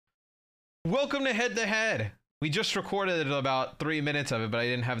Welcome to Head to Head. We just recorded about 3 minutes of it, but I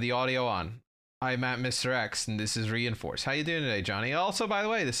didn't have the audio on. I'm at Mr. X, and this is Reinforce. How you doing today, Johnny? Also, by the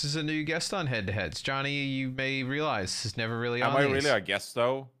way, this is a new guest on Head to Heads. Johnny, you may realize this is never really on Am I these. really a guest,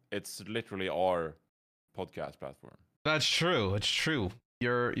 though? It's literally our podcast platform. That's true. It's true.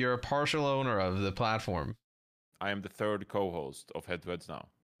 You're a partial owner of the platform. I am the third co-host of Head to Heads now.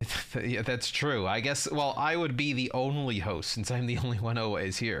 Yeah, that's true. I guess, well, I would be the only host since I'm the only one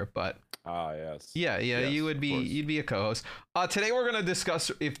always here, but... Yes. Yeah, yes, you'd be a co-host. Today we're going to discuss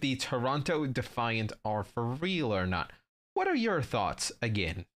if the Toronto Defiant are for real or not. What are your thoughts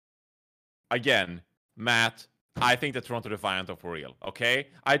again? Again, Matt, I think the Toronto Defiant are for real, okay?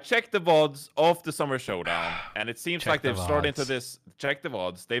 I checked the VODs of the Summer Showdown, and it seems like they've started into this... Check the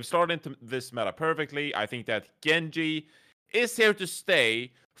VODs. They've started into this meta perfectly. I think that Genji is here to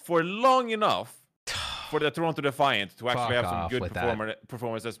stay for long enough for the Toronto Defiant to actually have some good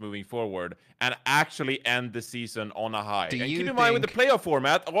performances moving forward and actually end the season on a high. And keep in mind with the playoff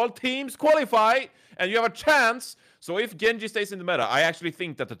format, all teams qualify and you have a chance. So if Genji stays in the meta, I actually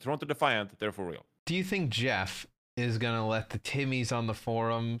think that the Toronto Defiant, they're for real. Do you think Jeff is going to let the Timmies on the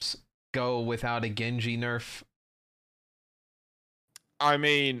forums go without a Genji nerf? I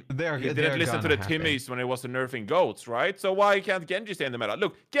mean, he didn't listen to the Timmies when it was the nerfing goats, right? So why can't Genji stay in the meta?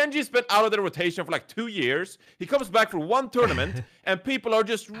 Look, Genji's been out of the rotation for like 2 years. He comes back for one tournament, and people are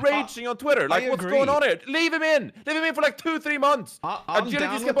just raging on Twitter. Like, what's going on here? Leave him in! Leave him in for like 2-3 months!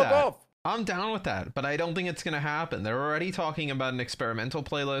 Agility's gonna pop off. I'm down with that, but I don't think it's going to happen. They're already talking about an experimental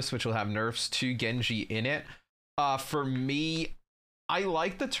playlist, which will have nerfs to Genji in it. For me, I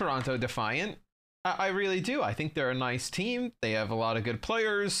like the Toronto Defiant. I really do. I think they're a nice team. They have a lot of good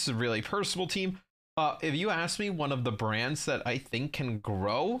players, a really personable team. If you ask me, one of the brands that I think can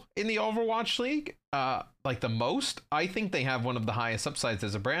grow in the Overwatch League, like the most, I think they have one of the highest upsides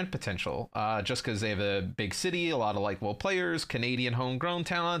as a brand potential, just because they have a big city, a lot of likable players, Canadian homegrown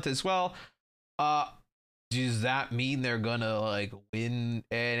talent as well. Does that mean they're gonna like win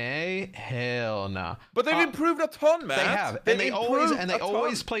NA? Hell no. Nah. But they've improved a ton, man. They have, and they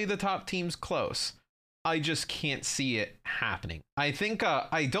always play the top teams close. I just can't see it happening. I think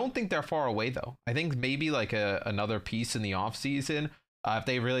I don't think they're far away though. I think maybe like another piece in the off season, if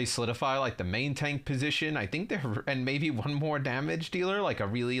they really solidify like the main tank position, I think they're, and maybe one more damage dealer, like a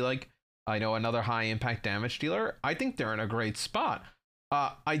really another high impact damage dealer. I think they're in a great spot.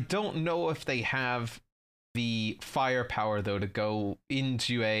 I don't know if they have the firepower though to go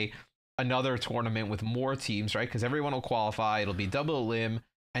into another tournament with more teams, right? Because everyone will qualify. It'll be double limb,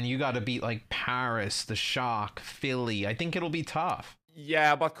 and you got to beat like Paris, the Shock, Philly. I think it'll be tough.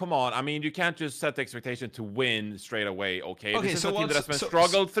 Yeah, but come on. I mean, you can't just set the expectation to win straight away, okay? This is a team that has been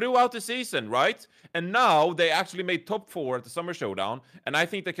struggled throughout the season, right? And now they actually made top 4 at the Summer Showdown, and I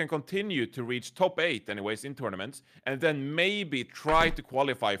think they can continue to reach top 8 anyways in tournaments, and then maybe try to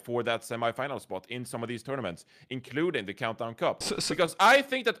qualify for that semifinal spot in some of these tournaments, including the Countdown Cup. Because I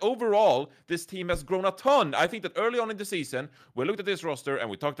think that overall, this team has grown a ton. I think that early on in the season, we looked at this roster and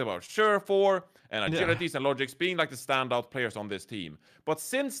we talked about Surefour and Agilities and Logics being like the standout players on this team. But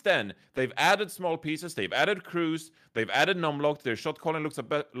since then, they've added small pieces, they've added Cruise, they've added Numlock, their shot calling looks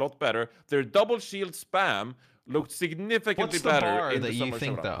a lot better, their double shield spam looked significantly better. What's the bar in that the you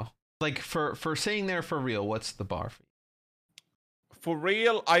think showdown. though? Like for saying they're for real, what's the bar for you? For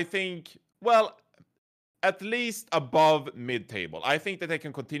real, I think, well, at least above mid-table. I think that they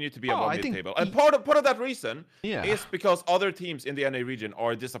can continue to be above mid-table. And part of that reason is because other teams in the NA region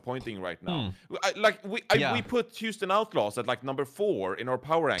are disappointing right now. We put Houston Outlaws at like number 4 in our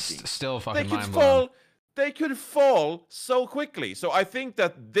power ranking. Still fucking mind-blowing. They could fall so quickly. So I think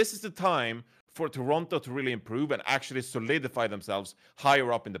that this is the time for Toronto to really improve and actually solidify themselves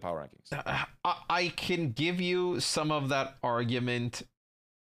higher up in the power rankings. I can give you some of that argument,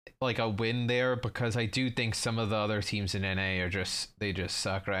 like a win there, because I do think some of the other teams in NA they just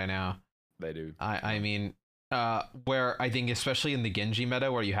suck right now. They do. I mean, where I think especially in the Genji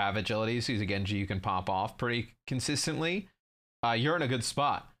meta where you have Agilities, who's a Genji you can pop off pretty consistently, you're in a good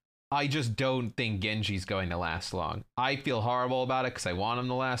spot. I just don't think Genji's going to last long. I feel horrible about it because I want him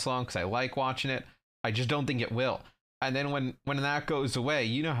to last long because I like watching it. I just don't think it will. And then when that goes away,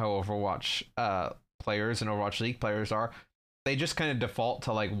 you know how Overwatch players and Overwatch League players are. They just kind of default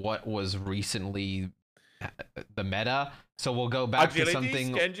to like what was recently the meta. So we'll go back to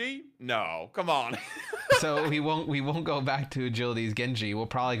something. Genji? No, come on. So we won't go back to Agility's Genji. We'll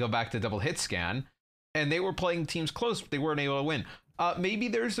probably go back to double hit scan. And they were playing teams close, but they weren't able to win. Maybe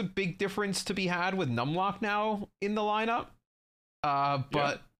there's a big difference to be had with Numlock now in the lineup.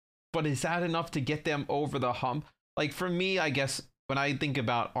 But is that enough to get them over the hump? Like for me, I guess when I think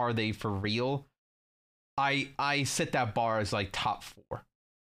about are they for real, I set that bar as like top 4.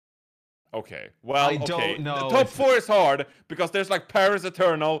 Okay. Well, I don't know. The top 4 is hard because there's like Paris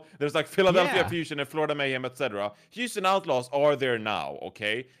Eternal, there's like Philadelphia Fusion and Florida Mayhem, etc. Houston Outlaws are there now.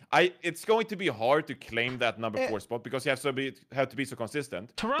 Okay. It's going to be hard to claim that number 4 spot because you have to be so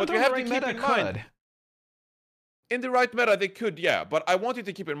consistent. Toronto, but you have to keep in mind. In the right meta, they could, yeah. But I want you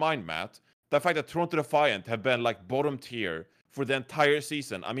to keep in mind, Matt, the fact that Toronto Defiant have been like bottom tier for the entire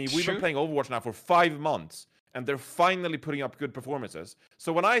season. I mean, we've been playing Overwatch now for 5 months, and they're finally putting up good performances.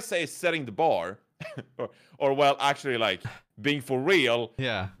 So when I say setting the bar, or well, actually like being for real,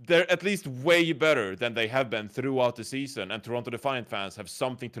 they're at least way better than they have been throughout the season, and Toronto Defiant fans have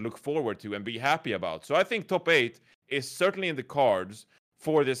something to look forward to and be happy about. So I think top 8 is certainly in the cards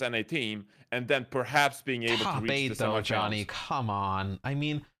for this NA team, and then perhaps being able to reach the semifinals. Johnny, come on. I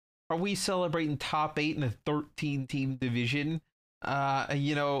mean, are we celebrating top 8 in a 13-team division?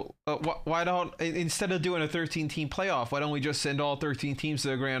 Why don't, instead of doing a 13-team playoff, why don't we just send all 13 teams to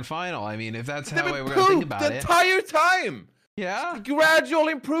the grand final? I mean, if that's how we're going to think about it. The entire time! Yeah? Gradual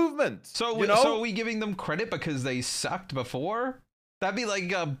improvement! So are we giving them credit because they sucked before? That'd be like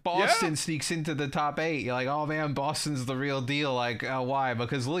Boston sneaks into the top 8. You're like, oh man, Boston's the real deal. Like, why?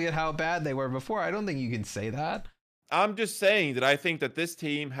 Because look at how bad they were before. I don't think you can say that. I'm just saying that I think that this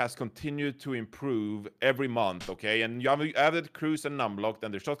team has continued to improve every month, okay? And you have added Cruz and Numlock,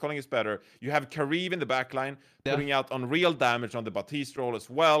 and their shot calling is better. You have Kariv in the backline, putting out unreal damage on the Batiste role as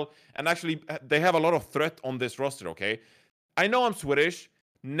well. And actually, they have a lot of threat on this roster, okay? I know I'm Swedish.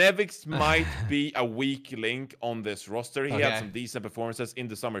 Nevix might be a weak link on this roster. He had some decent performances in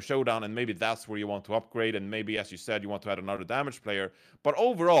the Summer Showdown, and maybe that's where you want to upgrade, and maybe, as you said, you want to add another damage player. But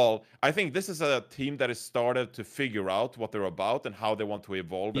overall, I think this is a team that has started to figure out what they're about and how they want to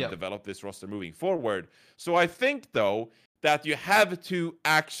evolve and develop this roster moving forward. So I think, though, that you have to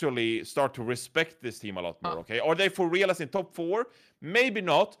actually start to respect this team a lot more, okay? Are they for real as in top 4? Maybe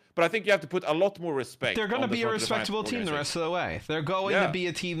not, but I think you have to put a lot more respect. They're going to be a respectable team the rest of the way. They're going to be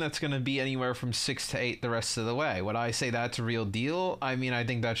a team that's going to be anywhere from 6 to 8 the rest of the way. Would I say that's a real deal? I mean, I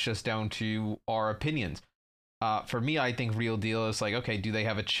think that's just down to our opinions. For me, I think real deal is like, okay, do they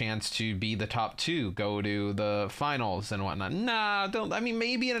have a chance to be the top 2, go to the finals and whatnot? Nah, don't. I mean,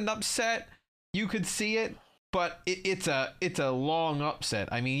 maybe in an upset, you could see it. But it's a long upset.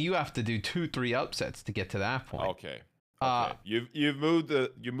 I mean, you have to do 2-3 upsets to get to that point. Okay. You've moved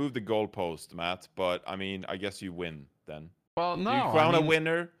the goalpost, Matt. But I mean, I guess you win then. Well, no. You crown a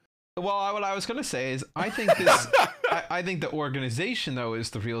winner. Well, what I was gonna say is, I think this. I think the organization though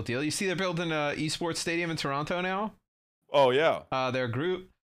is the real deal. You see, they're building an esports stadium in Toronto now. Oh yeah. Their group.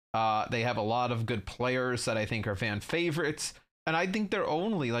 They have a lot of good players that I think are fan favorites. And I think they're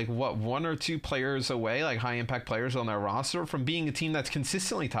only like 1 or 2 players away, like high impact players on their roster, from being a team that's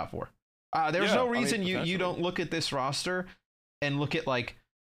consistently top 4. There's no reason you don't look at this roster and look at like,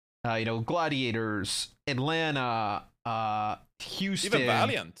 Gladiators, Atlanta, Houston, even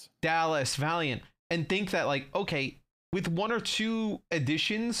Valiant, Dallas, Valiant, and think that like, okay, with 1 or 2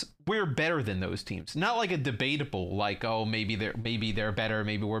 additions, we're better than those teams. Not like a debatable, like, oh, maybe they're better,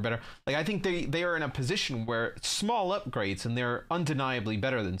 maybe we're better. Like, I think they are in a position where small upgrades, and they're undeniably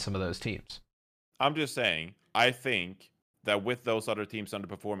better than some of those teams. I'm just saying, I think that with those other teams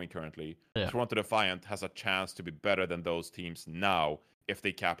underperforming currently, Toronto Defiant has a chance to be better than those teams now if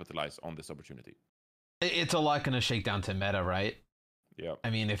they capitalize on this opportunity. It's a lot going to shake down to meta, right? Yeah. I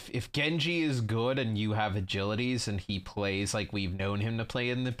mean, if Genji is good and you have agilities and he plays like we've known him to play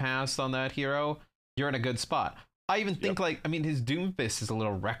in the past on that hero, you're in a good spot. I even think his Doomfist is a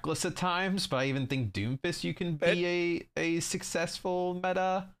little reckless at times, but I even think Doomfist you can be a successful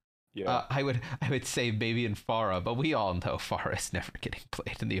meta. Yeah. I would say maybe in Pharah, but we all know Pharah is never getting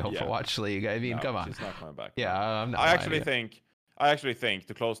played in the Overwatch League. I mean, come on. She's not coming back. Yeah, I'm not. I actually think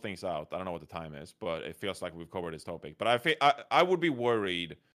to close things out, I don't know what the time is, but it feels like we've covered this topic. But I would be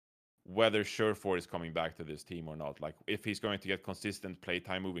worried whether Surefour is coming back to this team or not. Like if he's going to get consistent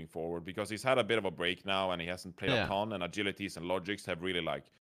playtime moving forward, because he's had a bit of a break now and he hasn't played a ton, and agilities and logics have really like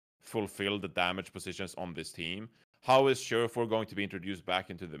fulfilled the damage positions on this team. How is Surefour going to be introduced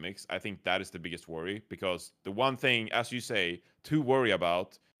back into the mix? I think that is the biggest worry, because the one thing, as you say, to worry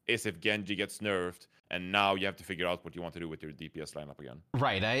about is if Genji gets nerfed, and now you have to figure out what you want to do with your DPS lineup again.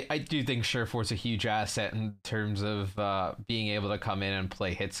 Right. I do think Surefour's a huge asset in terms of being able to come in and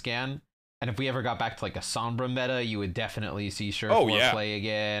play hit scan. And if we ever got back to like a Sombra meta, you would definitely see Surefour play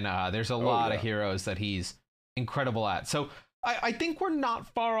again. There's a lot of heroes that he's incredible at. So I think we're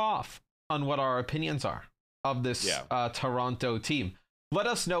not far off on what our opinions are of this Toronto team. Let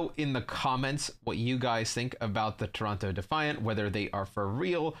us know in the comments what you guys think about the Toronto Defiant, whether they are for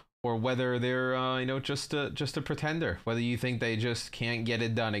real or whether they're just a pretender, whether you think they just can't get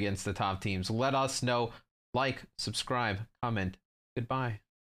it done against the top teams. Let us know. Like, subscribe, comment. Goodbye.